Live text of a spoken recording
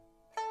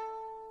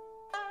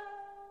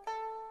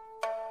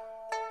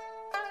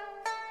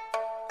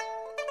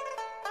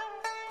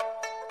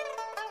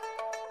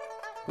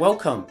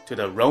Welcome to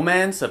the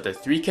Romance of the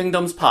Three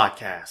Kingdoms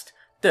podcast.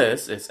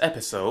 This is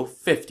episode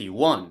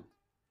 51.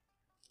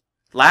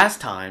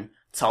 Last time,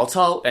 Cao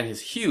Cao and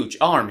his huge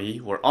army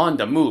were on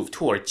the move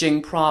toward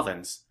Jing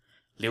province.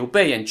 Liu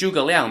Bei and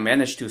Zhuge Liang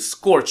managed to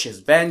scorch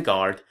his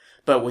vanguard,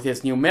 but with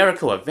his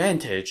numerical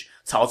advantage,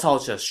 Cao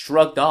Cao just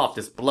shrugged off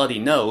this bloody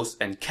nose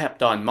and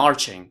kept on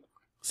marching.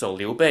 So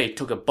Liu Bei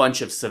took a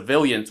bunch of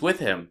civilians with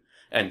him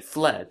and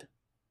fled.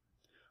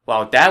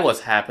 While that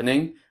was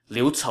happening,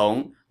 Liu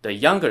Cong, the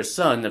younger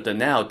son of the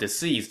now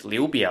deceased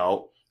Liu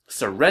Biao,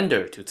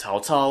 surrendered to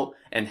Cao Cao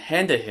and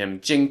handed him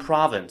Jing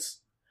province.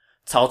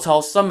 Cao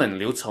Cao summoned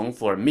Liu Cong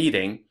for a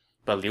meeting,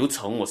 but Liu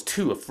Cong was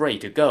too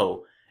afraid to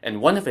go, and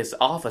one of his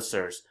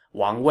officers,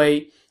 Wang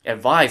Wei,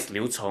 advised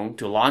Liu Cong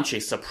to launch a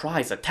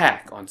surprise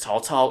attack on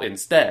Cao Cao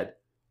instead.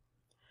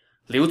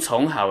 Liu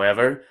Cong,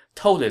 however,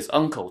 told his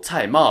uncle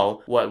Cai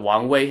Mao what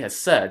Wang Wei had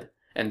said,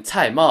 and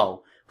Cai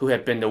Mao, who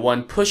had been the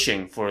one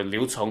pushing for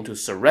Liu Cong to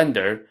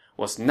surrender,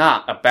 was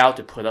not about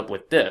to put up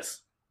with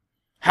this.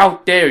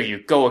 "How dare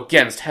you go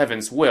against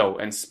heaven's will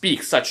and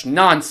speak such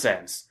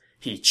nonsense?"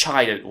 he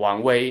chided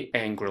Wang Wei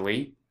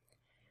angrily.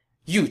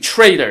 "You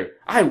traitor!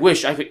 I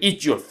wish I could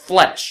eat your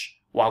flesh!"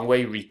 Wang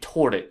Wei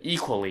retorted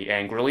equally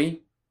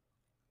angrily.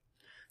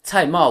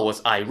 Cai Mao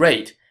was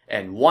irate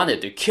and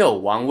wanted to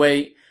kill Wang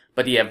Wei,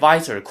 but the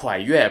advisor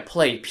Kuai Yue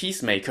played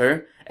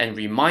peacemaker and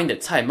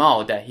reminded Cai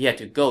Mao that he had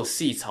to go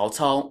see Cao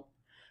Cao.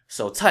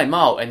 So Cai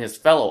Mao and his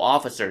fellow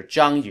officer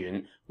Zhao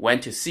Yun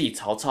went to see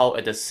Cao Cao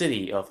at the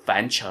city of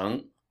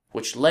Fancheng,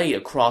 which lay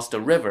across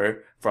the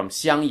river from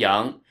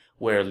Xiangyang,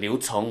 where Liu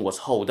Cong was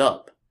holed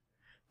up.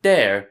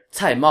 There,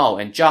 Cai Mao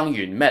and Zhang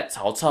Yun met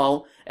Cao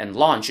Cao and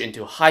launched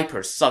into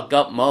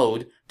hyper-suck-up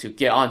mode to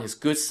get on his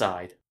good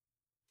side.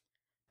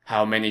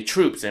 "How many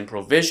troops and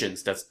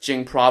provisions does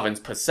Jing province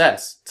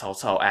possess?" Cao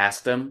Cao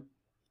asked them.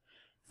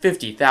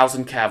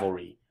 50,000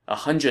 cavalry,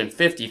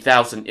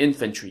 150,000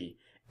 infantry,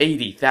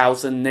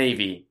 80,000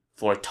 navy,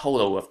 for a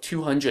total of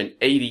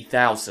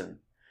 280,000,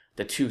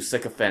 the two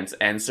sycophants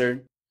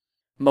answered.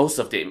 "Most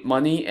of the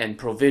money and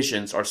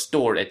provisions are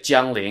stored at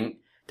Jiangling,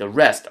 the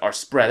rest are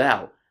spread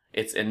out.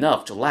 It's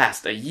enough to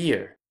last a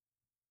year."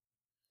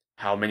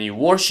 "How many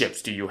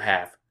warships do you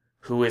have?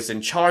 Who is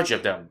in charge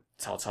of them?"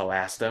 Cao Cao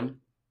asked them.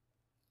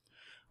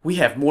 "We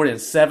have more than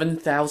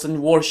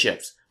 7,000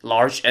 warships,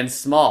 large and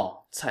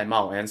small," Cai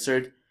Mao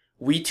answered.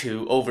 "We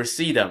too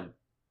oversee them."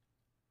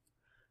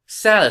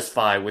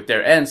 Satisfied with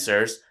their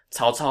answers,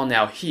 Cao Cao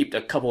now heaped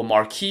a couple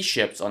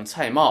marquiships on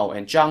Cai Mao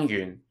and Zhang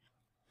Yun.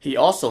 He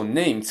also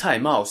named Cai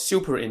Mao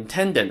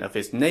superintendent of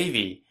his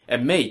navy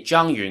and made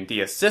Zhang Yun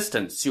the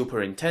assistant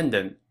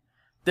superintendent.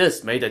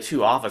 This made the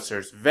two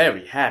officers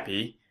very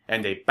happy,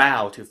 and they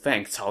bowed to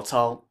thank Cao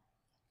Cao.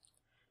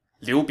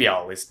 "Liu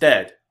Biao is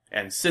dead,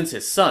 and since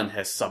his son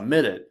has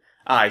submitted,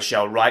 I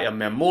shall write a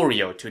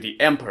memorial to the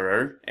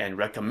emperor and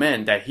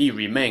recommend that he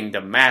remain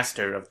the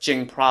master of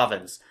Jing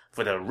province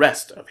for the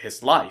rest of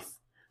his life,"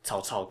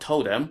 Cao Cao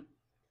told them.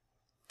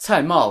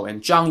 Cai Mao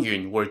and Zhang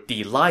Yun were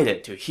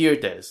delighted to hear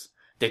this.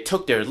 They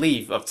took their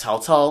leave of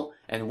Cao Cao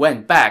and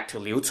went back to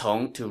Liu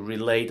Cong to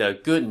relay the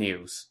good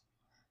news.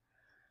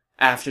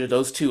 After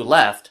those two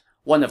left,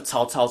 one of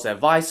Cao Cao's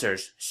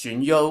advisors,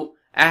 Xun You,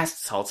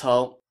 asked Cao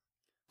Cao,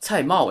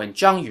 "Cai Mao and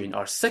Zhang Yun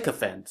are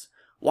sycophants.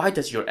 Why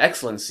does your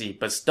excellency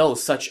bestow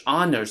such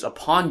honors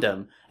upon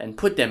them and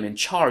put them in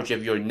charge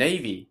of your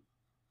navy?"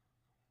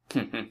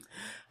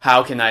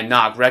 "How can I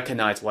not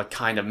recognize what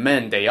kind of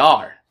men they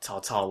are?"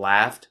 Cao Cao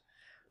laughed.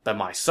 "But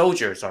my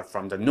soldiers are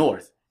from the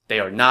north.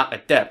 They are not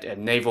adept at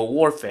naval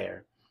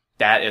warfare.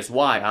 That is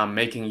why I'm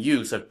making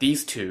use of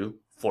these two,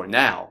 for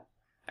now.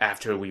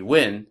 After we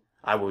win,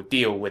 I will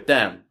deal with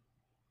them."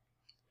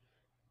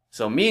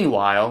 So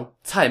meanwhile,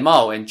 Cai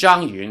Mao and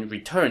Zhang Yun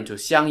returned to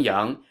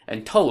Xiangyang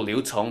and told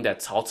Liu Cong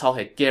that Cao Cao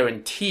had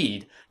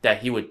guaranteed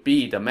that he would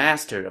be the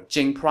master of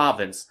Jing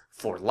province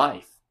for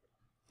life.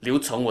 Liu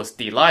Cong was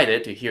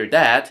delighted to hear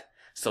that,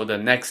 so the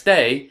next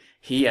day,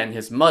 he and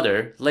his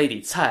mother,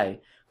 Lady Cai,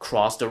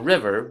 crossed the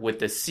river with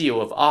the seal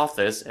of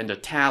office and the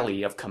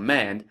tally of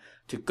command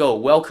to go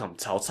welcome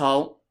Cao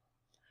Cao.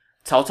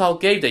 Cao Cao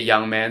gave the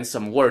young man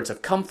some words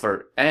of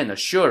comfort and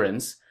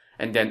assurance,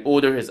 and then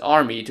ordered his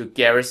army to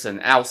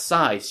garrison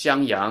outside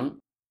Xiangyang.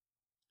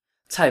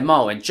 Cai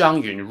Mao and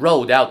Zhang Yun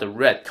rolled out the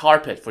red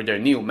carpet for their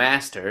new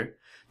master.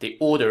 They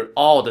ordered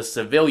all the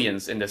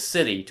civilians in the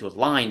city to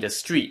line the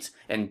streets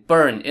and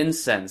burn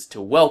incense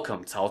to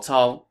welcome Cao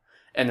Cao.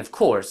 And of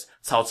course,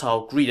 Cao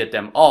Cao greeted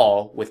them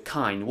all with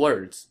kind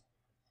words.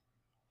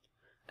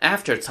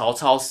 After Cao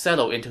Cao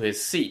settled into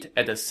his seat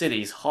at the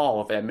city's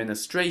Hall of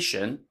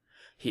Administration,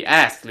 he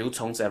asked Liu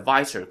Cong's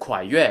advisor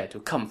Kuai Yue to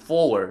come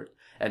forward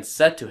and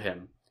said to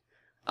him,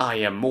 "I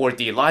am more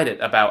delighted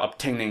about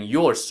obtaining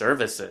your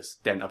services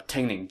than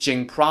obtaining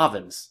Jing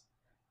province."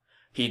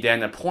 He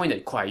then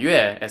appointed Kuai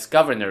Yue as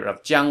governor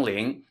of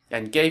Jiangling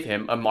and gave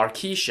him a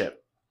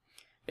marquiship.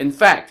 In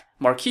fact,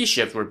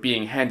 marquiships were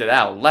being handed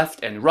out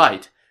left and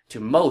right to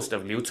most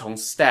of Liu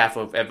Cong's staff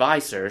of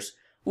advisors,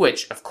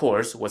 which, of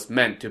course, was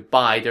meant to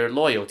buy their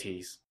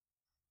loyalties.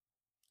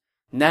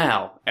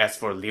 Now, as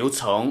for Liu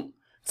Cong,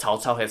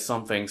 Cao Cao had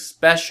something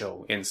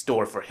special in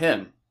store for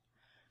him.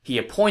 He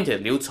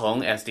appointed Liu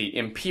Cong as the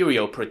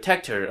imperial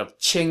protector of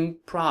Qing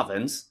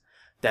province.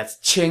 That's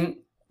Qing,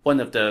 one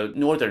of the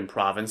northern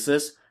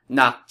provinces,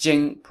 not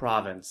Jing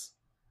province.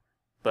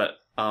 But,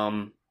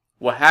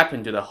 what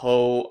happened to the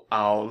whole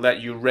 "I'll let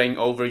you reign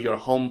over your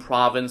home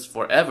province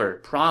forever"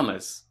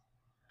 promise?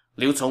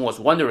 Liu Cong was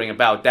wondering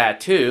about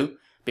that too,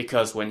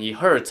 because when he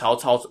heard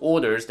Cao Cao's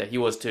orders that he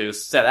was to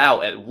set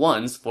out at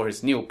once for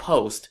his new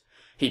post,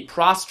 he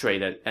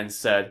prostrated and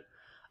said,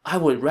 "I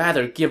would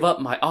rather give up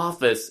my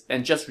office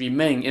and just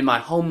remain in my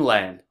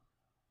homeland."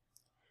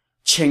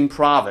 Qing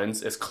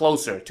province is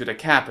closer to the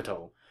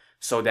capital,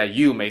 so that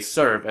you may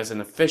serve as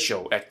an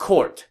official at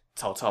court,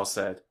 Cao Cao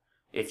said.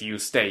 If you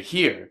stay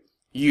here,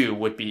 you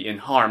would be in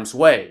harm's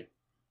way.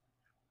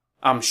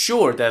 I'm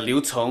sure that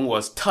Liu Cong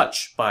was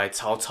touched by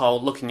Cao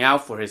Cao looking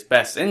out for his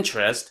best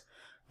interest,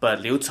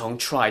 but Liu Cong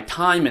tried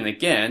time and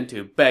again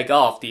to beg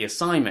off the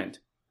assignment.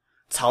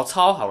 Cao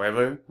Cao,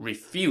 however,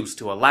 refused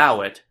to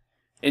allow it.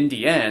 In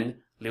the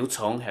end, Liu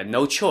Cong had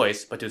no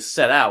choice but to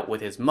set out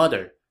with his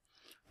mother.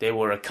 They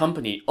were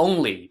accompanied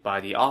only by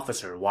the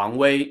officer Wang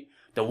Wei,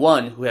 the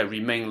one who had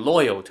remained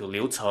loyal to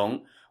Liu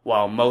Cong,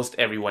 while most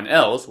everyone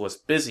else was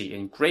busy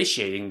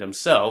ingratiating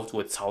themselves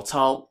with Cao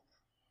Cao.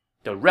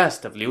 The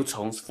rest of Liu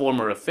Cong's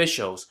former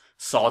officials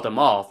saw them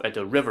off at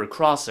the river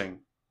crossing.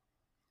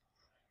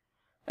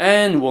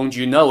 And won't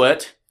you know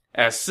it,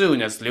 as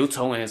soon as Liu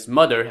Cong and his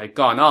mother had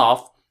gone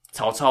off,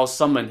 Cao Cao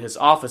summoned his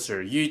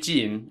officer Yu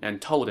Jin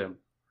and told him,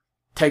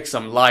 "Take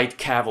some light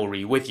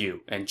cavalry with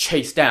you and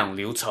chase down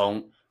Liu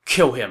Cong,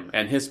 kill him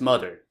and his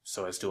mother,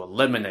 so as to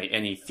eliminate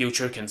any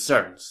future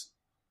concerns."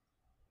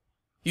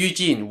 Yu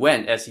Jin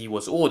went as he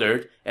was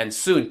ordered and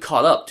soon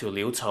caught up to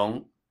Liu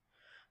Cong.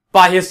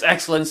 "By His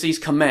Excellency's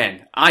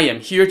command, I am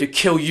here to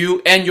kill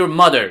you and your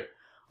mother.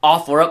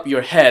 Offer up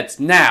your heads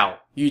now,"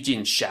 Yu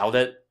Jin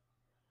shouted.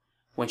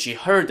 When she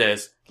heard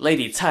this,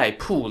 Lady Cai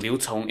pulled Liu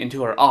Cong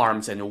into her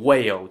arms and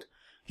wailed.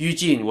 Yu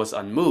Jin was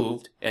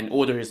unmoved and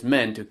ordered his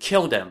men to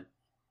kill them.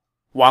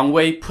 Wang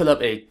Wei put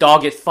up a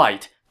dogged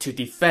fight to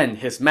defend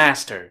his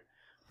master,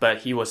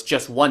 but he was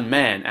just one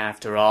man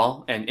after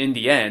all, and in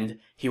the end,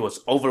 he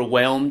was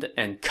overwhelmed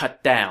and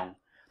cut down.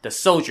 The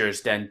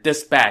soldiers then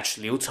dispatched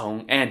Liu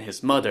Cong and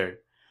his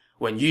mother.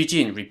 When Yu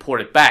Jin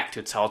reported back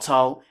to Cao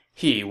Cao,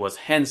 he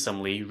was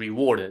handsomely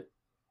rewarded.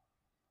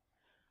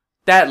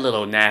 That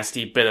little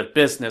nasty bit of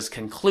business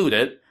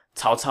concluded,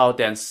 Cao Cao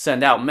then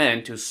sent out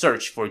men to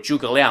search for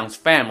Zhuge Liang's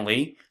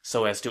family,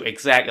 so as to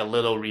exact a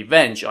little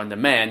revenge on the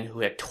man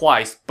who had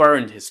twice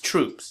burned his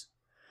troops.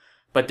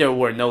 But there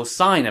were no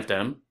sign of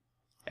them.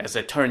 As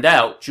it turned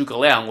out, Zhuge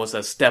Liang was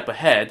a step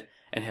ahead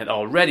and had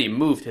already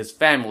moved his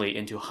family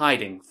into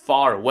hiding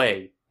far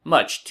away,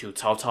 much to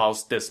Cao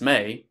Cao's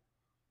dismay.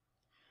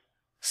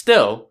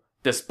 Still,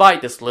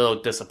 despite this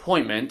little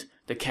disappointment,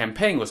 the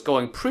campaign was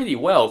going pretty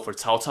well for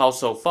Cao Cao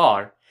so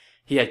far.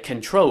 He had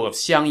control of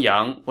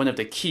Xiangyang, one of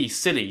the key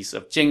cities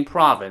of Jing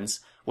province,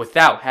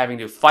 without having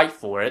to fight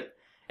for it,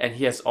 and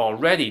he has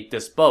already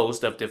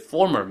disposed of the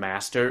former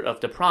master of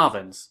the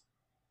province.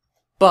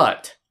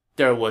 But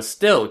there was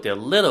still the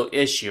little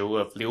issue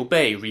of Liu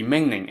Bei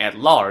remaining at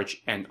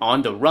large and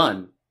on the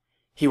run.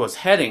 He was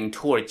heading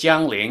toward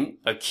Jiangling,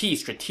 a key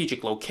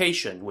strategic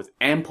location with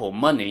ample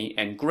money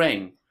and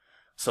grain.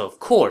 So of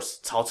course,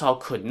 Cao Cao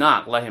could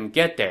not let him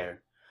get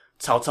there.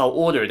 Cao Cao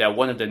ordered that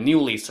one of the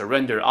newly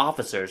surrendered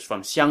officers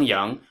from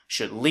Xiangyang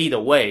should lead the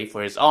way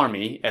for his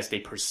army as they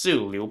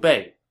pursue Liu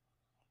Bei.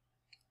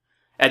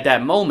 At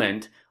that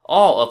moment,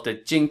 all of the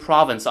Jing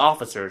province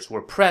officers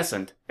were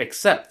present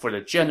except for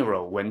the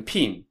general Wen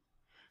Pin.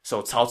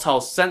 So Cao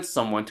Cao sent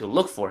someone to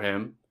look for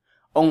him.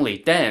 Only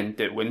then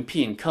did Wen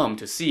Pin come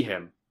to see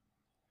him.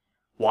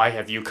 "Why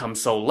have you come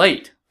so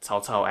late?"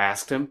 Cao Cao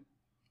asked him.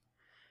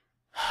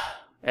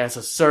 "As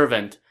a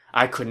servant,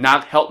 I could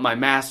not help my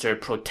master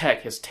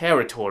protect his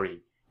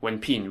territory," Wen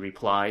Pin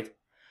replied.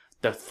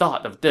 "The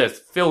thought of this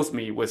fills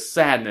me with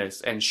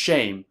sadness and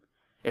shame.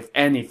 If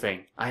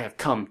anything, I have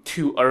come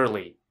too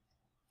early."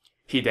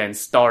 He then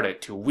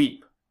started to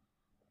weep.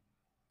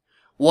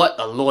 "What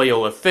a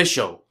loyal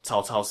official,"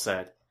 Cao Cao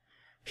said.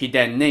 He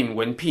then named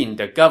Wen Pin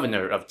the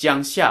governor of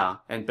Jiangxia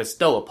and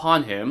bestowed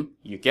upon him,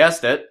 you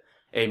guessed it,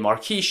 a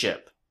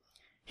marquiship.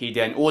 He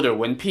then ordered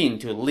Wen Pin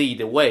to lead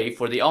the way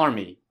for the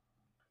army.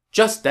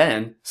 Just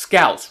then,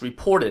 scouts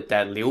reported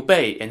that Liu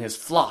Bei and his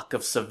flock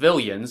of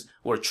civilians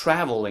were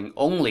traveling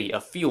only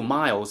a few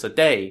miles a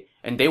day,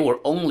 and they were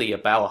only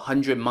about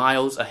 100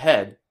 miles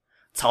ahead.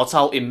 Cao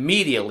Cao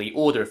immediately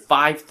ordered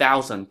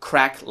 5,000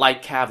 crack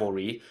light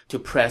cavalry to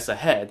press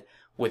ahead,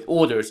 with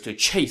orders to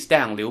chase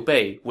down Liu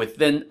Bei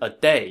within a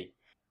day,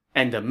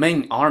 and the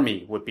main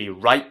army would be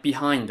right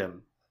behind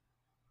them.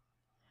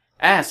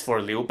 As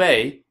for Liu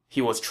Bei,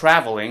 he was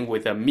traveling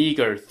with a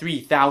meager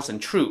 3,000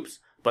 troops,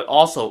 but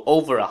also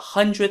over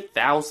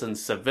 100,000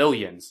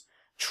 civilians,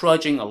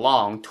 trudging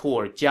along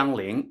toward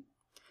Jiangling.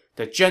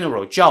 The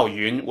general Zhao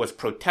Yun was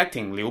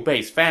protecting Liu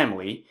Bei's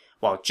family,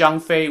 while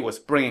Zhang Fei was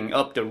bringing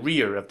up the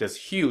rear of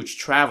this huge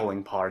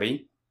traveling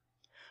party.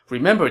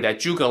 Remember that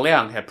Zhuge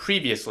Liang had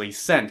previously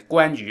sent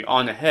Guan Yu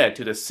on ahead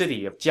to the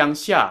city of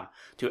Jiangxia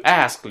to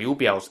ask Liu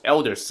Biao's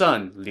elder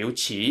son, Liu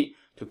Qi,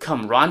 to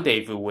come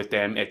rendezvous with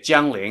them at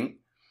Jiangling.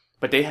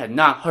 But they had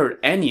not heard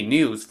any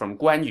news from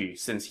Guan Yu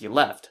since he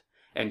left,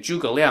 and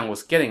Zhuge Liang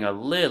was getting a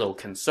little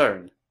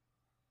concerned.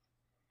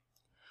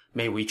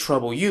 "May we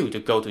trouble you to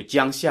go to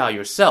Jiangxia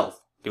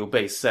yourself," Liu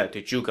Bei said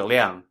to Zhuge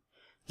Liang.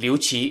 "Liu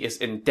Qi is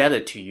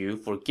indebted to you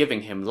for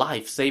giving him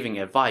life-saving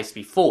advice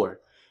before.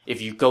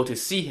 If you go to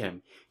see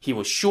him, he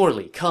will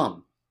surely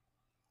come."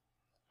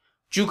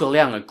 Zhuge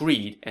Liang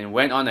agreed and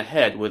went on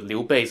ahead with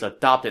Liu Bei's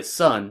adopted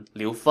son,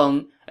 Liu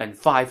Feng, and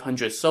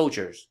 500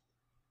 soldiers.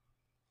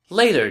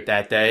 Later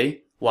that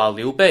day, while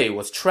Liu Bei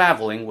was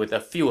traveling with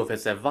a few of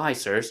his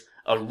advisors,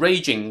 a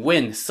raging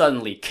wind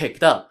suddenly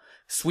kicked up,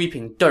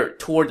 sweeping dirt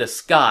toward the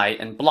sky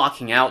and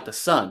blocking out the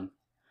sun.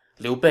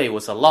 Liu Bei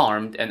was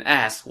alarmed and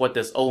asked what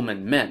this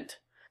omen meant.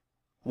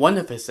 One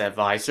of his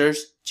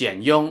advisors,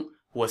 Jian Yong,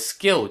 was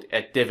skilled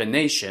at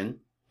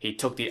divination. He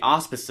took the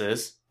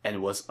auspices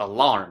and was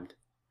alarmed.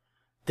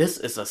 "This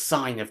is a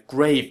sign of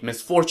grave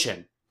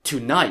misfortune.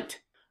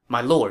 Tonight,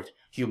 my lord,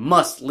 you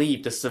must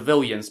leave the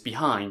civilians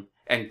behind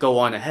and go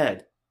on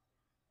ahead."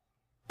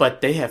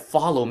 "But they have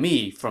followed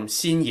me from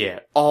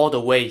Xinye all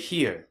the way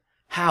here.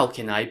 How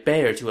can I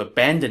bear to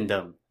abandon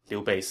them?"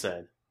 Liu Bei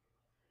said.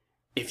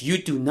 "If you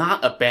do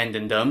not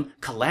abandon them,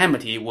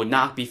 calamity would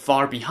not be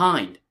far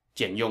behind,"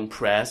 Jian Yong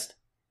pressed.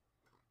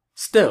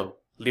 Still,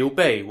 Liu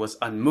Bei was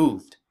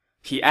unmoved.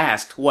 He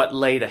asked what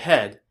lay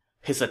ahead.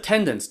 His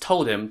attendants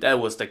told him that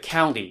was the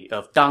county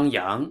of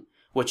Dangyang,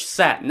 which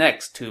sat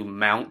next to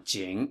Mount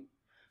Jing.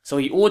 So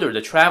he ordered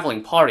the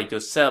traveling party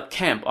to set up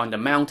camp on the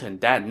mountain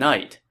that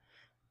night.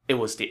 It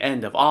was the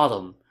end of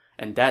autumn,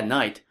 and that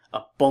night,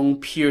 a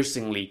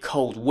bone-piercingly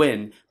cold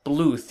wind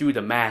blew through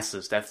the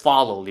masses that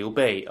followed Liu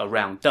Bei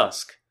around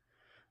dusk.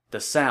 The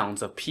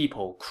sounds of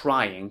people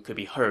crying could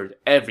be heard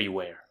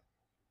everywhere.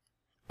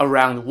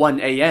 Around 1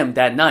 a.m.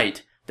 that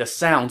night, the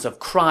sounds of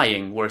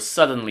crying were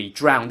suddenly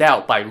drowned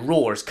out by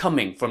roars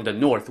coming from the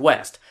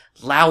northwest,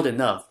 loud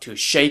enough to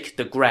shake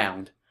the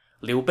ground.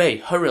 Liu Bei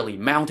hurriedly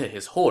mounted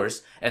his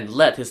horse and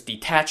led his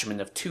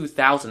detachment of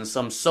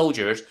 2,000-some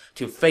soldiers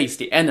to face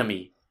the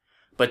enemy.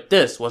 But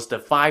this was the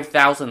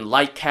 5,000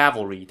 light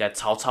cavalry that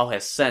Cao Cao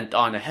had sent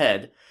on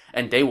ahead,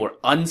 and they were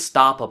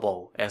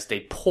unstoppable as they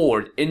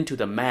poured into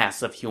the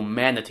mass of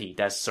humanity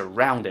that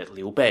surrounded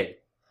Liu Bei.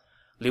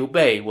 Liu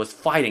Bei was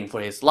fighting for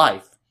his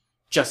life.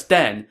 Just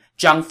then,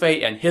 Zhang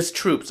Fei and his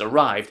troops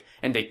arrived,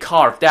 and they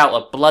carved out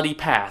a bloody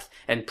path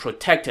and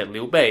protected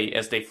Liu Bei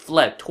as they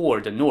fled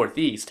toward the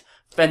northeast,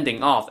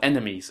 fending off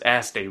enemies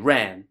as they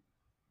ran.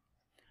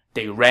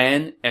 They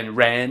ran and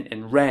ran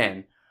and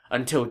ran,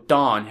 until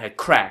dawn had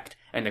cracked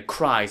and the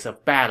cries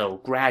of battle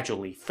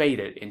gradually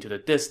faded into the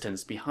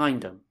distance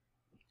behind them.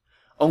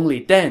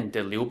 Only then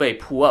did Liu Bei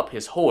pull up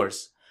his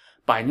horse.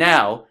 By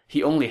now,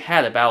 he only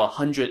had about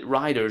 100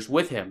 riders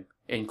with him,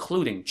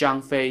 including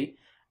Zhang Fei.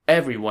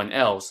 Everyone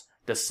else,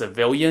 the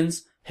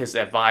civilians, his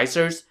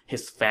advisors,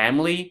 his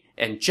family,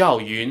 and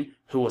Zhao Yun,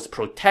 who was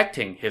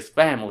protecting his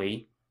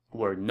family,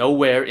 were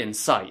nowhere in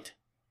sight.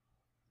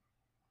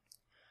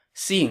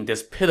 Seeing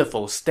this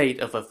pitiful state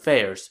of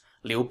affairs,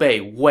 Liu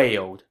Bei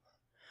wailed.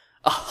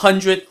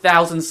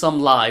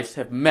 100,000-some lives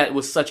have met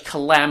with such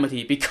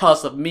calamity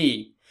because of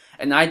me,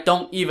 and I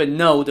don't even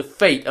know the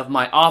fate of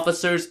my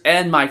officers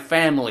and my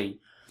family.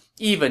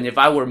 Even if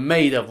I were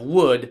made of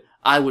wood,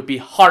 I would be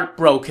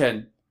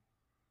heartbroken.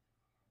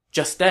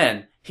 Just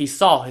then, he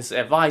saw his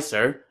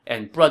advisor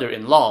and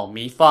brother-in-law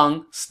Mi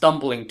Fang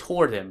stumbling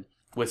toward him,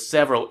 with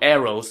several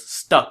arrows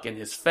stuck in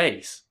his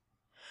face.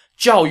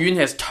 "Zhao Yun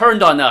has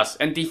turned on us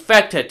and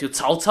defected to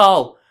Cao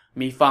Cao,"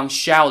 Mi Fang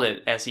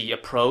shouted as he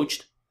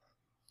approached.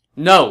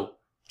 "No,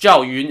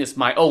 Zhao Yun is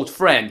my old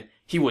friend.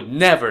 He would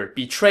never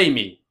betray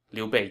me,"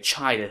 Liu Bei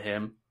chided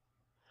him.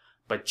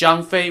 But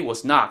Zhang Fei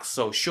was not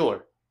so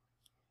sure.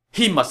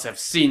 "He must have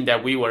seen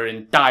that we were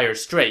in dire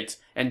straits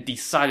and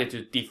decided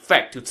to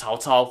defect to Cao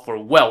Cao for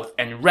wealth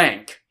and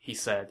rank," he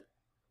said.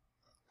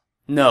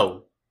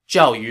 "No,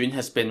 Zhao Yun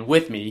has been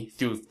with me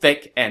through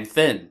thick and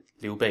thin,"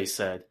 Liu Bei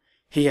said.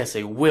 "He has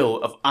a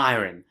will of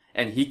iron,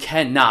 and he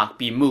cannot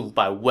be moved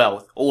by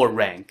wealth or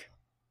rank."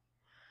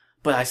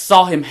 "But I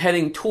saw him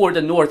heading toward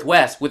the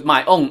northwest with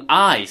my own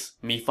eyes,"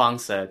 Mi Fang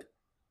said.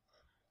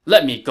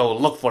 "Let me go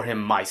look for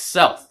him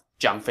myself,"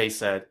 Zhang Fei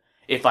said.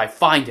 "If I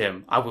find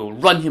him, I will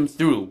run him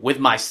through with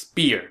my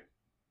spear."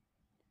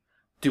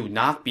 "Do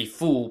not be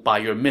fooled by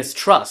your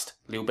mistrust,"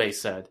 Liu Bei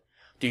said.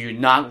 "Do you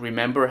not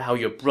remember how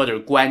your brother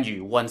Guan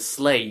Yu once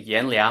slayed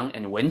Yan Liang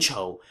and Wen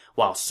Chou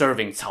while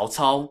serving Cao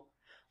Cao?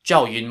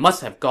 Zhao Yun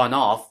must have gone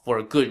off for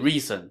a good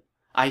reason.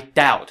 I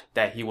doubt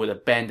that he would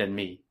abandon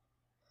me."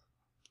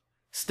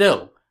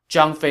 Still,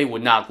 Zhang Fei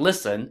would not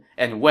listen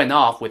and went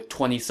off with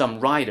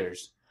 20-some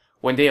riders.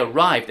 When they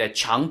arrived at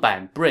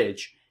Changban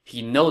Bridge,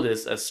 he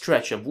noticed a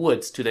stretch of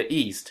woods to the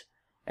east.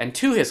 And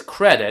to his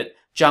credit,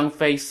 Zhang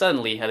Fei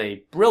suddenly had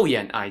a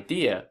brilliant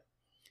idea.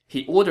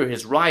 He ordered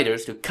his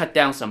riders to cut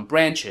down some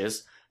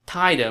branches,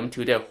 tie them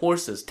to their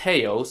horses'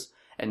 tails,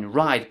 and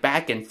ride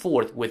back and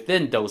forth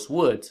within those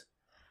woods.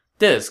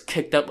 This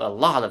kicked up a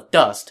lot of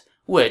dust,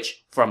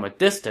 which, from a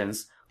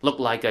distance, looked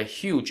like a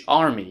huge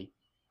army.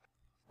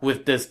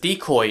 With this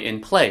decoy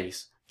in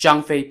place,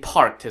 Zhang Fei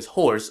parked his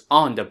horse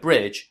on the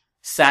bridge,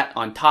 sat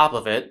on top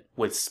of it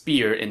with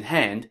spear in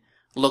hand,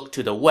 looked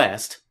to the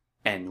west,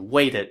 and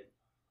waited.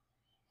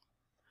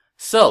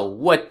 So,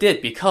 what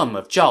did become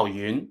of Zhao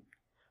Yun?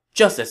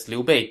 Just as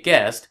Liu Bei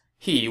guessed,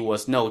 he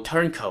was no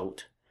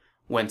turncoat.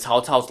 When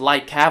Cao Cao's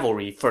light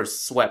cavalry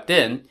first swept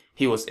in,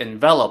 he was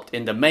enveloped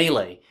in the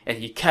melee, and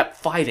he kept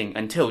fighting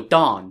until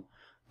dawn.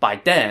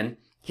 By then,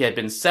 he had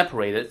been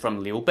separated from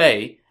Liu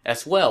Bei,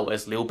 as well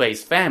as Liu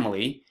Bei's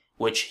family,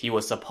 which he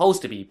was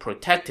supposed to be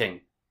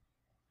protecting.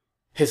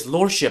 His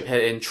lordship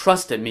had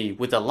entrusted me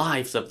with the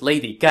lives of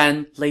Lady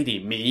Gan,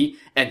 Lady Mi,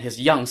 and his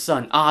young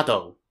son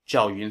Ado,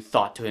 Zhao Yun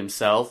thought to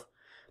himself.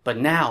 But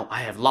now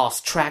I have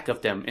lost track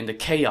of them in the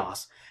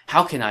chaos.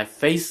 How can I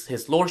face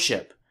his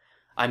lordship?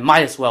 I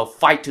might as well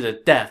fight to the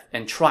death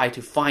and try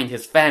to find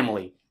his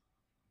family.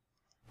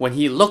 When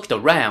he looked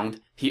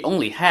around, he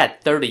only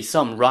had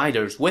 30-some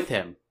riders with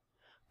him.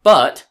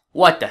 But,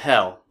 what the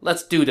hell,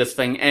 let's do this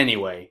thing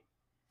anyway.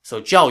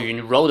 So Zhao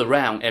Yun rode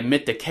around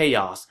amid the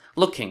chaos,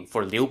 looking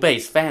for Liu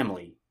Bei's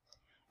family.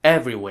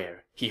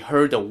 Everywhere, he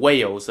heard the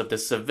wails of the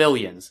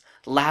civilians,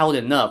 loud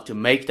enough to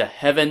make the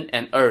heaven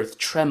and earth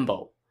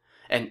tremble.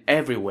 And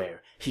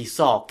everywhere, he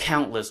saw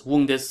countless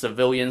wounded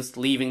civilians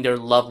leaving their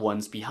loved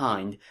ones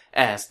behind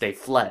as they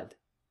fled.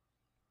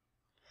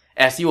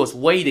 As he was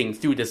wading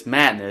through this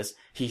madness,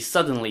 he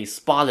suddenly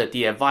spotted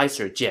the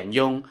advisor Jian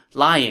Yong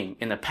lying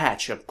in a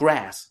patch of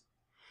grass.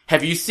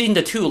 "Have you seen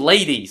the two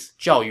ladies?"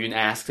 Zhao Yun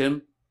asked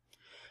him.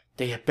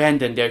 "They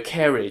abandoned their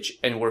carriage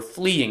and were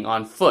fleeing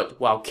on foot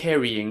while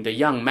carrying the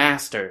young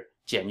master,"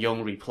 Jian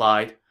Yong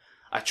replied.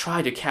 "I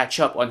tried to catch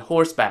up on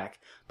horseback,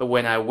 but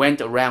when I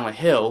went around a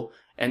hill,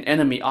 an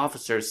enemy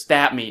officer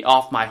stabbed me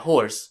off my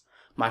horse.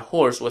 My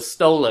horse was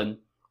stolen,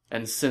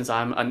 and since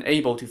I'm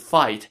unable to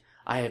fight,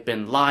 I have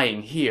been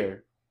lying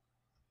here."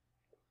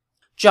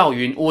 Zhao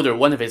Yun ordered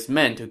one of his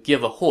men to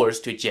give a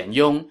horse to Jian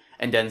Yong,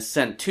 and then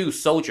sent 2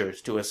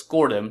 soldiers to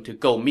escort him to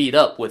go meet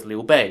up with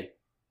Liu Bei.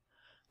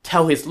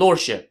 "Tell his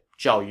lordship,"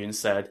 Zhao Yun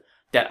said,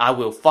 "that I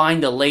will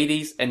find the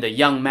ladies and the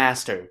young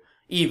master,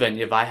 even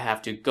if I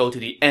have to go to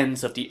the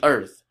ends of the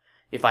earth.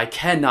 If I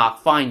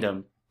cannot find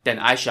them, then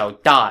I shall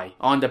die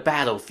on the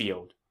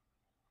battlefield."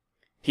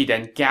 He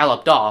then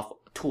galloped off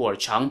toward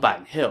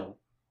Changban Hill.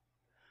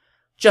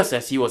 Just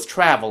as he was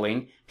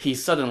traveling, he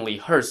suddenly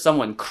heard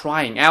someone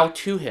crying out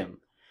to him.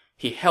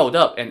 He held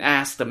up and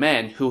asked the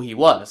man who he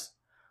was.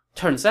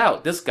 Turns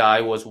out this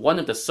guy was one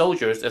of the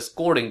soldiers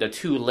escorting the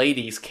 2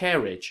 ladies'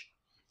 carriage.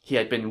 He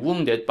had been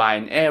wounded by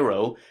an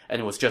arrow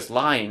and was just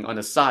lying on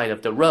the side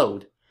of the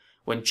road.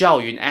 When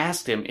Zhao Yun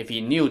asked him if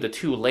he knew the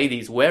 2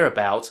 ladies'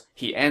 whereabouts,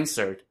 he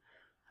answered,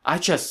 "I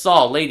just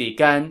saw Lady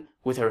Gan,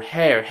 with her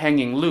hair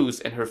hanging loose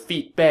and her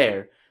feet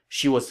bare.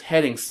 She was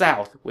heading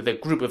south with a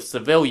group of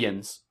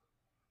civilians."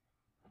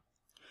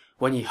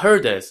 When he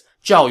heard this,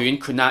 Zhao Yun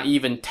could not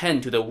even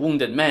tend to the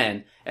wounded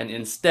man and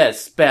instead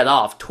sped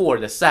off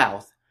toward the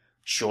south.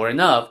 Sure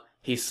enough,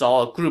 he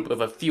saw a group of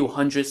a few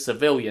hundred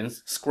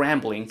civilians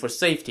scrambling for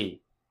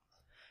safety.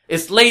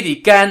 "Is Lady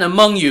Gan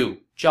among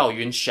you?" Zhao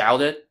Yun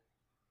shouted.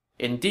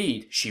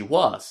 Indeed, she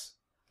was.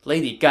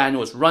 Lady Gan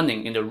was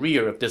running in the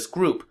rear of this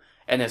group,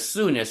 and as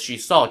soon as she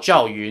saw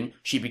Zhao Yun,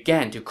 she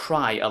began to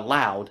cry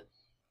aloud.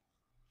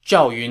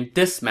 Zhao Yun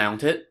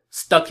dismounted,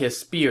 stuck his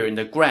spear in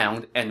the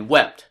ground, and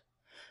wept.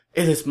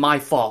 "It is my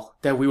fault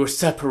that we were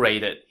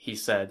separated," he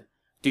said.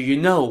 "Do you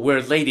know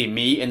where Lady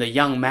Mi and the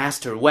young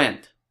master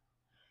went?"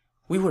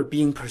 "We were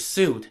being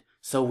pursued,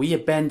 so we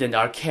abandoned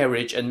our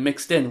carriage and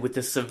mixed in with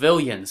the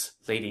civilians,"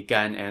 Lady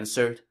Gan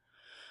answered.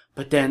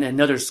 "But then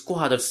another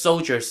squad of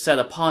soldiers set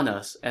upon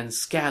us and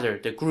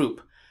scattered the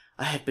group.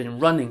 I have been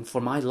running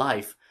for my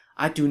life.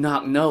 I do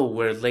not know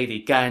where Lady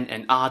Gan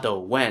and Ado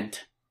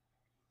went."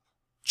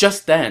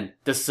 Just then,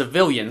 the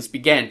civilians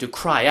began to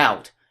cry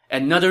out.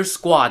 Another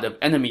squad of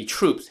enemy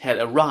troops had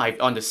arrived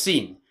on the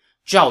scene.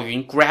 Zhao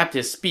Yun grabbed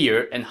his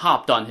spear and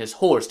hopped on his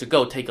horse to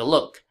go take a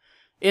look.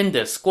 In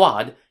this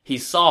squad, he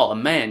saw a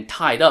man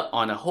tied up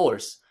on a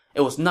horse.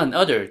 It was none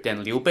other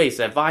than Liu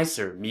Bei's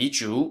advisor, Mi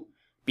Zhu.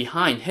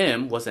 Behind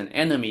him was an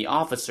enemy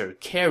officer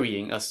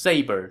carrying a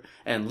saber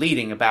and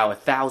leading about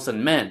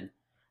 1,000 men.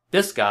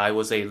 This guy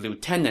was a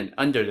lieutenant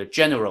under the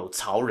general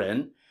Cao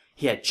Ren.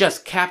 He had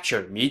just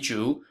captured Mi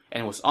Zhu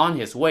and was on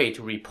his way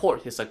to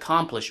report his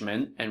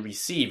accomplishment and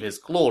receive his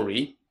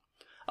glory.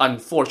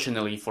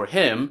 Unfortunately for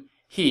him,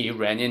 he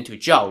ran into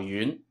Zhao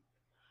Yun.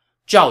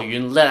 Zhao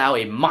Yun let out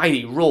a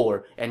mighty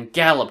roar and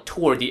galloped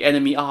toward the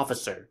enemy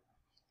officer.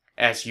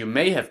 As you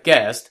may have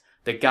guessed,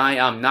 the guy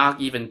I'm not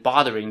even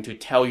bothering to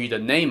tell you the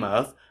name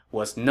of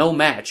was no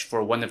match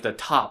for one of the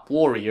top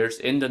warriors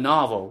in the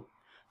novel.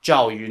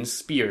 Zhao Yun's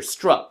spear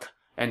struck,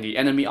 and the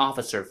enemy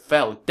officer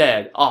fell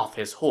dead off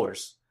his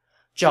horse.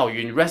 Zhao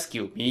Yun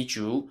rescued Mi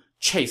Zhu,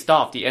 chased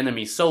off the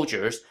enemy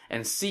soldiers,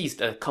 and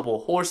seized a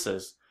couple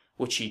horses,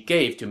 which he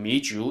gave to Mi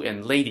Zhu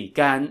and Lady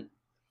Gan.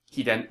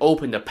 He then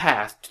opened a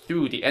path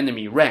through the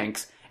enemy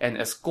ranks and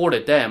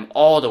escorted them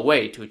all the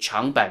way to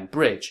Changban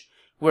Bridge,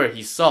 where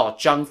he saw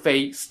Zhang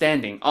Fei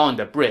standing on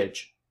the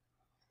bridge.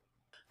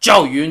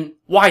 "Zhao Yun,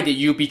 why did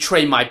you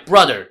betray my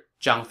brother?"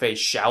 Zhang Fei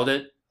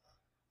shouted.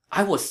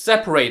 "I was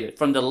separated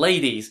from the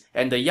ladies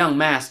and the young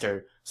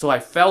master, so I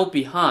fell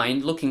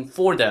behind looking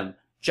for them,"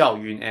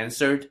 Zhao Yun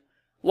answered.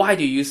 "Why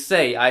do you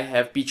say I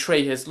have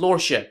betrayed his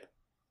lordship?"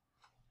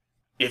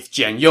 "If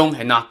Jian Yong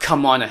had not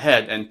come on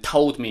ahead and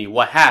told me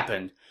what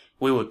happened,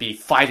 we would be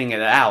fighting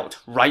it out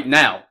right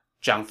now,"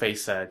 Zhang Fei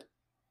said.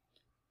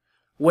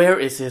 "Where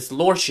is his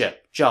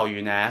lordship?" Zhao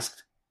Yun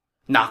asked.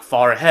 "Not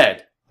far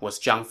ahead," was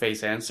Zhang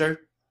Fei's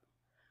answer.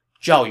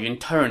 Zhao Yun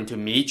turned to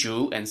Mi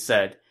Zhu and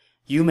said,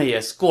 "You may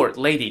escort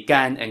Lady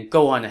Gan and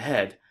go on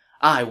ahead.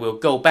 I will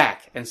go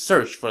back and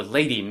search for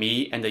Lady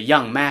Mi and the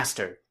young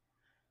master."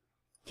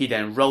 He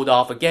then rode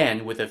off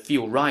again with a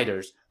few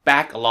riders,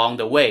 back along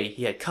the way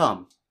he had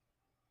come.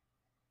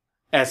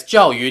 As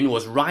Zhao Yun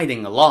was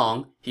riding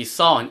along, he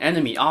saw an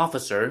enemy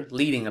officer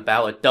leading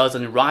about a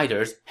dozen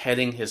riders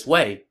heading his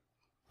way.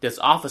 This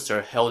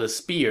officer held a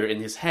spear in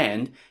his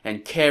hand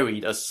and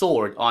carried a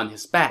sword on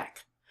his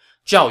back.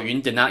 Zhao Yun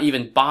did not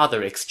even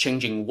bother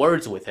exchanging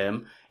words with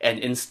him, and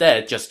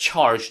instead just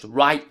charged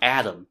right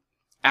at him.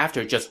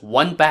 After just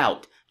one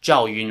bout,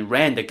 Zhao Yun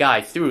ran the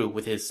guy through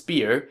with his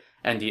spear,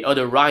 and the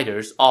other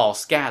riders all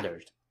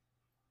scattered.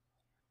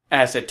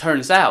 As it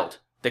turns out,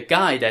 the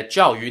guy that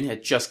Zhao Yun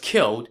had just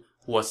killed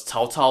was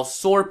Cao Cao's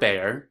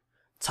sword-bearer.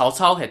 Cao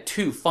Cao had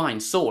two fine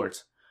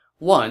swords.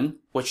 One,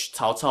 which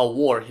Cao Cao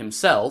wore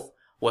himself,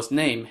 was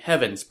named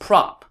Heaven's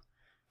Prop.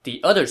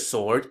 The other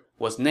sword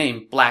was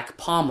named Black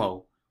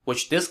Pommel,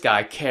 which this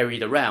guy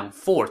carried around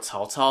for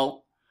Cao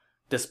Cao.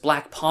 This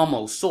Black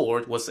Pommel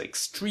sword was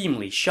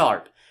extremely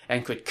sharp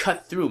and could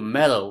cut through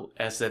metal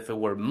as if it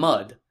were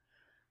mud.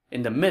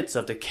 In the midst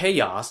of the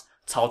chaos,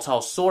 Cao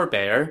Cao's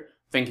sword-bearer,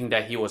 thinking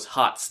that he was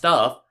hot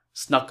stuff,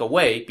 snuck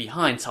away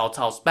behind Cao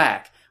Cao's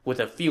back with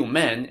a few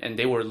men, and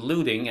they were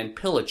looting and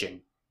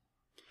pillaging.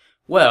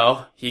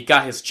 Well, he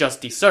got his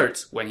just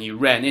desserts when he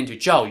ran into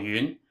Zhao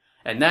Yun,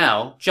 and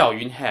now Zhao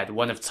Yun had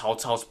one of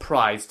Cao Cao's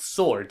prized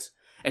swords,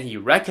 and he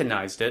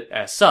recognized it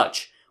as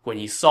such when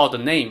he saw the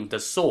name of the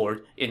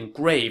sword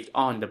engraved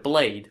on the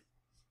blade.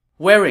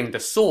 Wearing the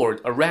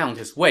sword around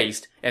his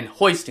waist and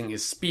hoisting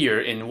his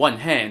spear in one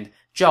hand,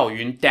 Zhao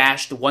Yun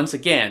dashed once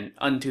again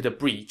unto the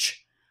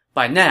breach.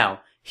 By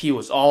now, he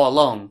was all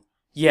alone,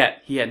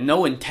 yet he had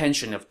no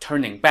intention of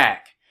turning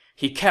back.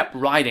 He kept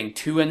riding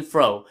to and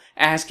fro,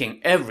 asking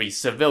every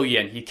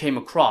civilian he came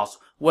across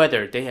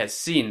whether they had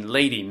seen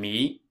Lady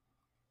Mi.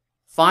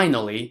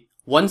 Finally,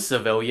 one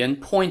civilian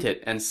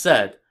pointed and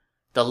said,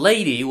 "The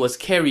lady was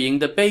carrying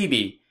the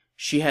baby.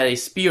 She had a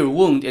spear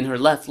wound in her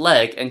left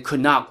leg and could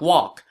not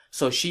walk,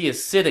 so she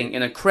is sitting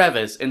in a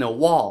crevice in a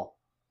wall."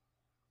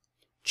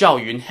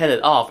 Zhao Yun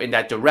headed off in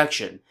that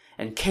direction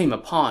and came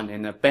upon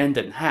an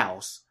abandoned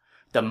house.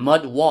 The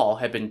mud wall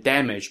had been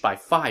damaged by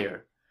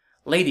fire.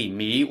 Lady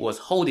Mi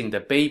was holding the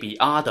baby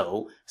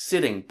Ado,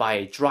 sitting by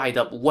a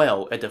dried-up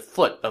well at the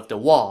foot of the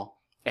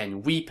wall,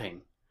 and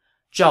weeping.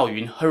 Zhao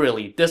Yun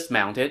hurriedly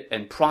dismounted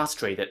and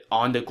prostrated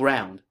on the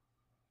ground.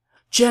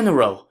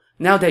 "General,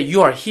 now that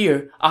you are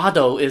here,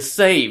 Ado is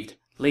saved,"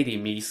 Lady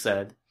Mi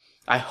said.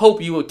 "I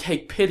hope you will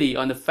take pity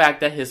on the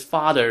fact that his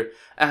father,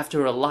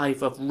 after a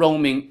life of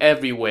roaming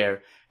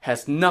everywhere,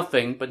 has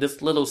nothing but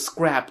this little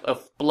scrap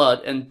of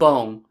blood and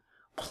bone.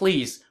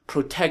 Please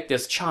protect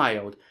this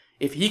child.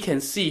 If he can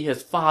see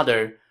his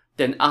father,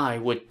 then I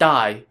would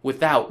die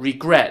without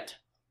regret."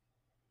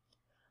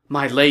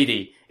 "My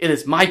lady, it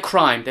is my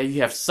crime that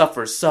you have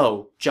suffered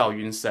so," Zhao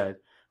Yun said.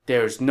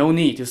 "There is no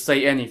need to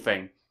say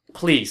anything.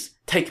 Please,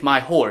 take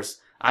my horse.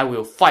 I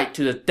will fight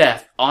to the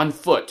death on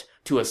foot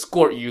to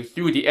escort you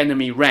through the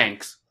enemy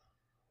ranks."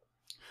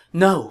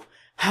 "No,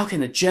 how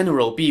can a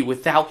general be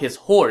without his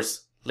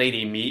horse?"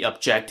 Lady Mi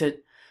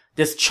objected.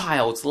 "This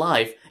child's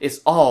life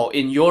is all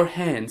in your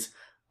hands.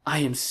 I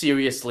am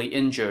seriously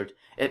injured.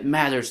 It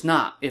matters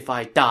not if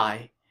I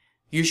die.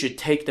 You should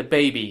take the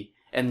baby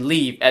and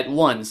leave at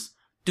once.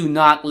 Do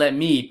not let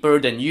me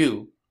burden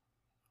you."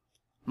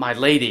 "My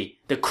lady,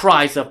 the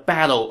cries of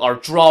battle are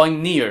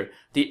drawing near.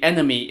 The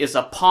enemy is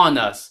upon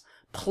us.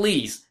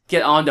 Please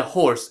get on the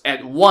horse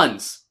at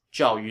once,"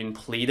 Zhao Yun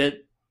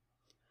pleaded.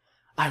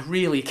 "I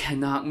really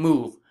cannot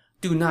move.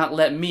 Do not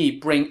let me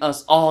bring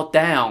us all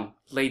down,"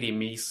 Lady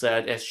Mi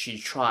said as she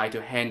tried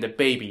to hand the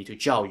baby to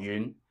Zhao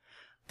Yun.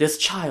 "This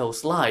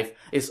child's life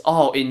is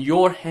all in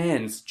your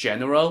hands,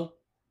 General."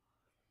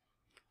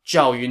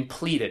 Zhao Yun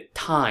pleaded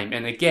time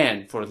and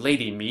again for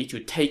Lady Mi to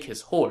take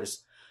his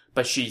horse,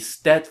 but she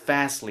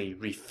steadfastly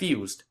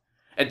refused.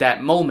 At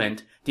that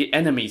moment, the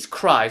enemy's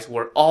cries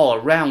were all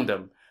around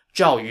them.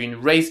 Zhao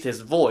Yun raised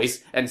his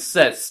voice and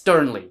said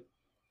sternly,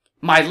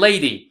 "My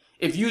lady,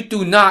 if you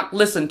do not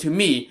listen to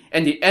me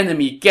and the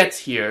enemy gets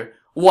here,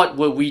 what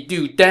will we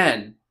do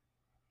then?"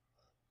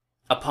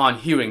 Upon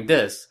hearing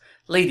this,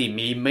 Lady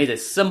Mi made it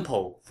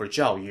simple for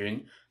Zhao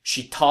Yun.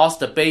 She tossed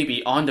the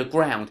baby on the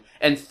ground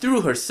and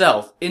threw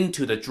herself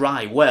into the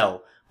dry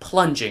well,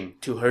 plunging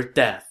to her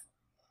death.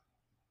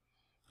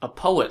 A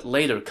poet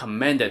later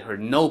commended her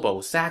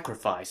noble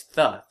sacrifice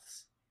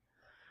thus: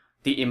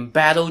 "The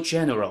embattled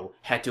general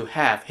had to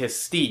have his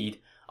steed.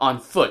 On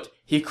foot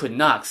he could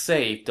not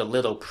save the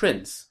little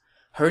prince.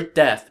 Her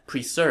death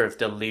preserved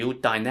the Liu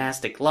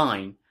dynastic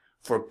line.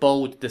 For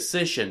bold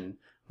decision,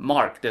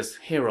 mark this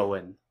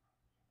heroine."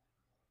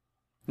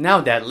 Now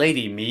that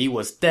Lady Mi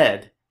was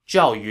dead,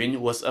 Zhao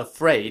Yun was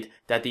afraid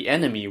that the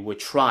enemy would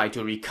try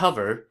to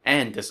recover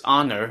and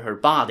dishonor her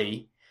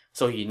body,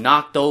 so he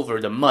knocked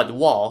over the mud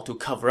wall to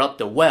cover up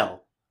the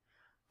well.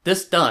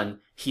 This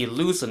done, he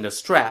loosened the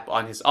strap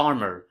on his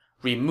armor,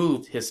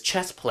 removed his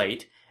chest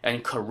plate,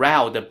 and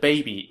corralled the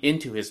baby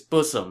into his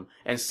bosom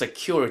and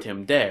secured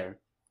him there.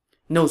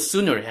 No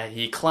sooner had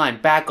he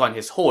climbed back on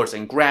his horse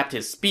and grabbed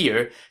his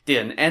spear did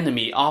an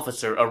enemy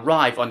officer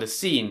arrive on the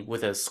scene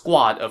with a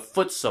squad of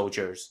foot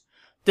soldiers.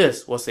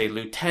 This was a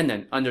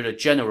lieutenant under the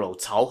general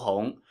Cao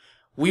Hong.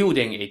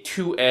 Wielding a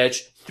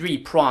two-edged,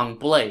 three-pronged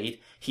blade,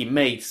 he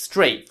made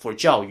straight for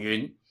Zhao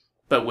Yun.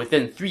 But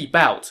within 3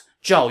 bouts,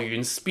 Zhao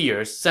Yun's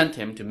spear sent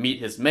him to meet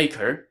his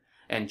maker,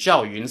 and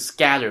Zhao Yun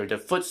scattered the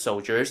foot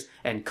soldiers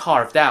and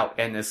carved out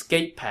an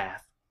escape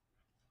path.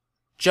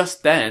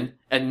 Just then,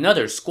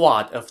 another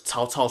squad of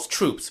Cao Cao's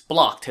troops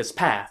blocked his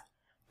path.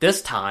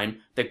 This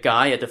time, the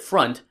guy at the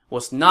front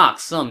was not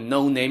some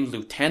no-name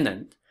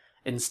lieutenant.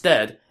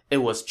 Instead, it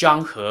was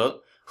Zhang He,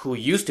 who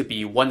used to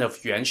be one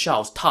of Yuan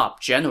Shao's top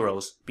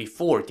generals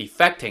before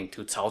defecting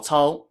to Cao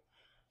Cao.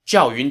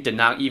 Zhao Yun did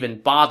not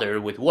even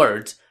bother with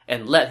words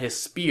and let his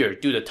spear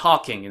do the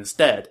talking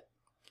instead.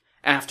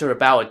 After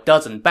about a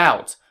dozen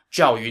bouts,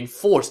 Zhao Yun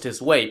forced his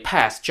way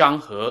past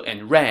Zhang He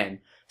and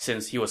ran,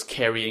 since he was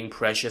carrying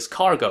precious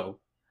cargo.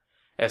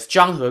 As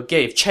Zhang He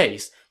gave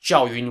chase,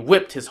 Zhao Yun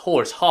whipped his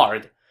horse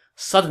hard.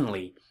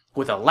 Suddenly,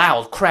 with a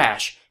loud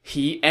crash,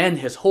 he and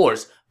his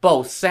horse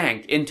both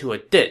sank into a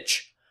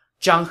ditch.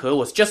 Zhang He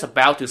was just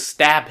about to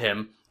stab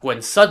him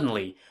when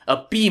suddenly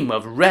a beam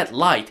of red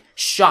light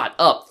shot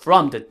up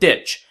from the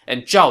ditch,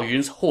 and Zhao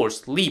Yun's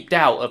horse leaped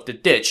out of the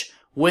ditch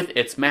with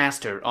its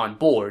master on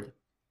board.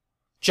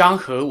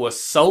 Zhang He was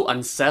so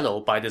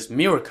unsettled by this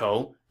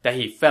miracle that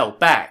he fell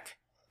back,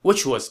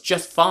 which was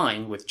just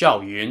fine with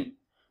Zhao Yun.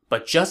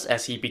 But just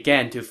as he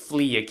began to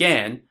flee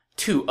again,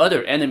 2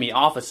 other enemy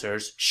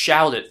officers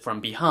shouted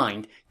from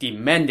behind,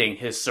 demanding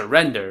his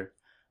surrender.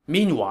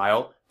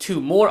 Meanwhile,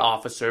 2 more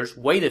officers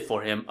waited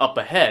for him up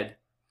ahead.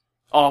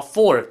 All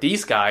 4 of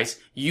these guys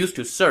used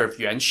to serve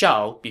Yuan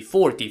Shao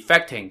before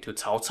defecting to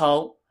Cao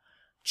Cao.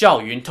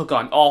 Zhao Yun took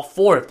on all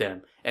 4 of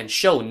them and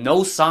showed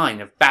no sign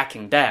of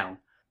backing down.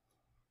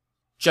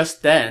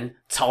 Just then,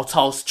 Cao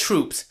Cao's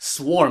troops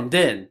swarmed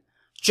in.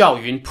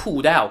 Zhao Yun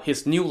pulled out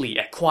his newly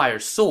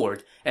acquired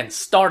sword and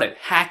started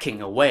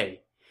hacking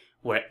away.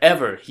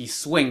 Wherever he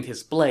swinged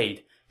his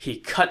blade, he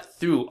cut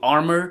through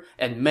armor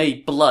and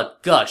made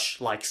blood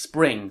gush like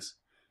springs.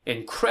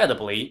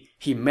 Incredibly,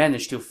 he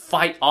managed to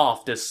fight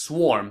off this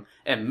swarm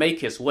and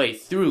make his way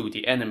through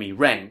the enemy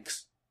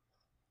ranks.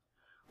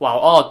 While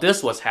all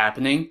this was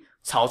happening,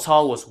 Cao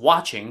Cao was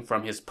watching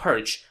from his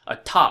perch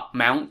atop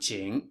Mount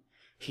Jing.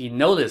 He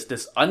noticed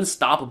this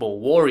unstoppable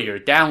warrior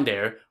down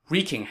there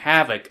wreaking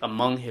havoc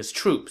among his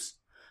troops.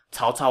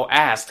 Cao Cao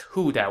asked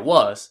who that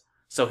was,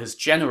 so his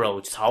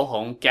general Cao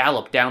Hong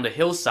galloped down the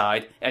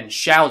hillside and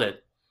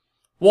shouted,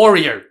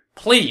 "Warrior,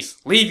 please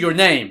leave your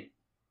name."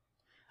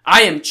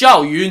 "I am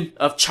Zhao Yun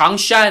of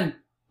Changshan,"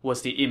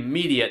 was the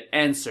immediate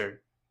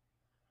answer.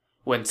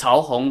 When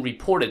Cao Hong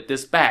reported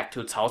this back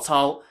to Cao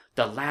Cao,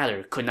 the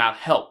latter could not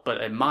help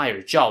but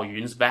admire Zhao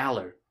Yun's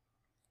valor.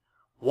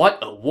 "What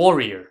a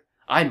warrior!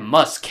 I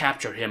must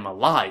capture him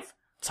alive,"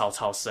 Cao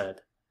Cao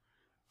said.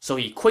 So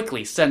he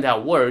quickly sent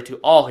out word to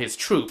all his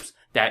troops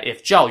that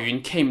if Zhao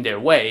Yun came their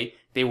way,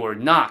 they were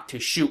not to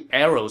shoot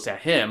arrows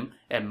at him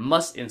and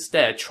must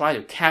instead try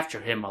to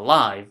capture him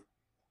alive.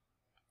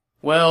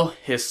 Well,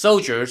 his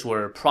soldiers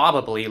were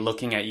probably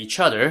looking at each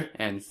other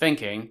and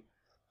thinking,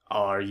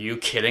 "Are you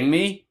kidding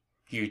me?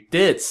 You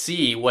did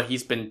see what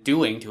he's been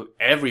doing to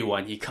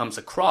everyone he comes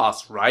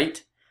across,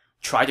 right?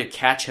 Try to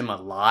catch him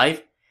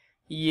alive?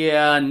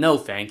 Yeah, no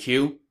thank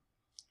you."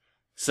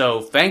 So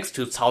thanks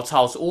to Cao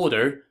Cao's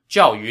order,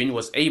 Zhao Yun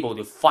was able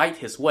to fight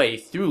his way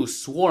through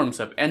swarms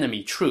of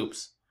enemy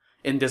troops.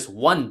 In this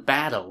one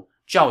battle,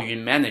 Zhao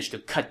Yun managed to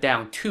cut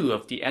down 2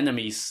 of the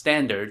enemy's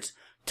standards,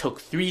 took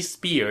 3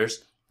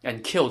 spears,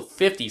 and killed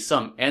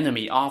 50-some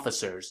enemy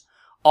officers,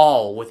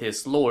 all with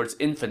his lord's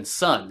infant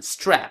son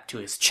strapped to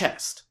his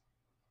chest.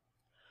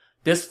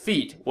 This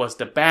feat was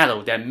the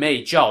battle that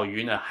made Zhao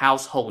Yun a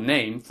household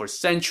name for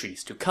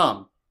centuries to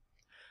come.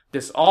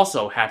 This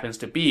also happens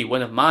to be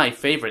one of my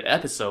favorite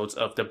episodes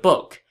of the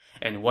book,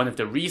 and one of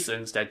the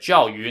reasons that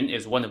Zhao Yun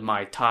is one of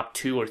my top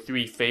 2 or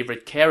 3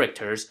 favorite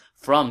characters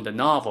from the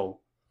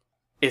novel.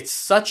 It's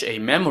such a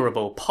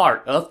memorable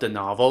part of the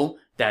novel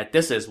that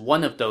this is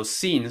one of those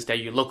scenes that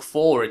you look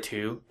forward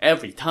to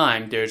every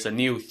time there's a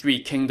new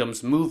Three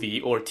Kingdoms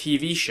movie or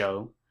TV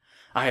show.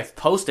 I have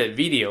posted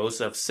videos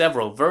of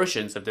several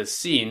versions of this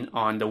scene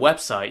on the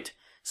website,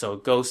 so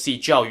go see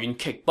Zhao Yun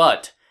kick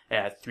butt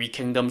at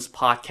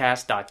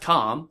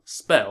threekingdomspodcast.com,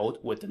 spelled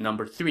with the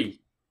number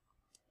 3.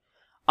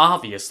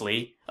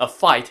 Obviously, a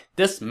fight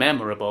this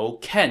memorable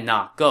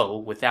cannot go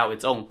without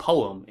its own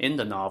poem in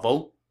the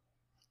novel.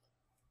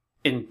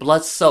 In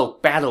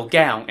blood-soaked battle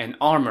gown and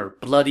armor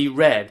bloody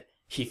red,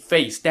 he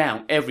faced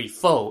down every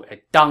foe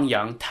at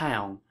Dangyang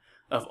town.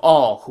 Of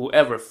all who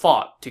ever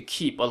fought to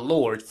keep a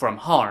lord from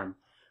harm,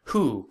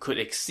 who could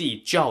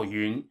exceed Zhao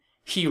Yun,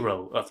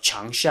 hero of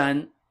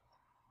Changshan?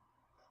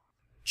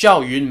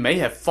 Zhao Yun may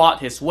have fought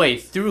his way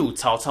through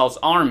Cao Cao's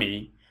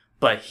army,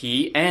 but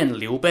he and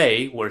Liu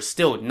Bei were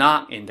still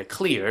not in the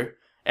clear,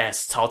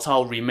 as Cao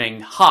Cao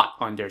remained hot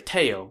on their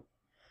tail.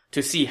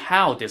 To see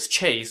how this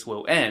chase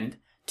will end,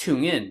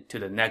 tune in to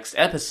the next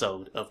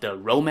episode of the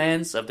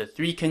Romance of the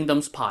Three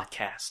Kingdoms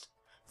podcast.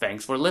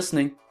 Thanks for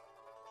listening.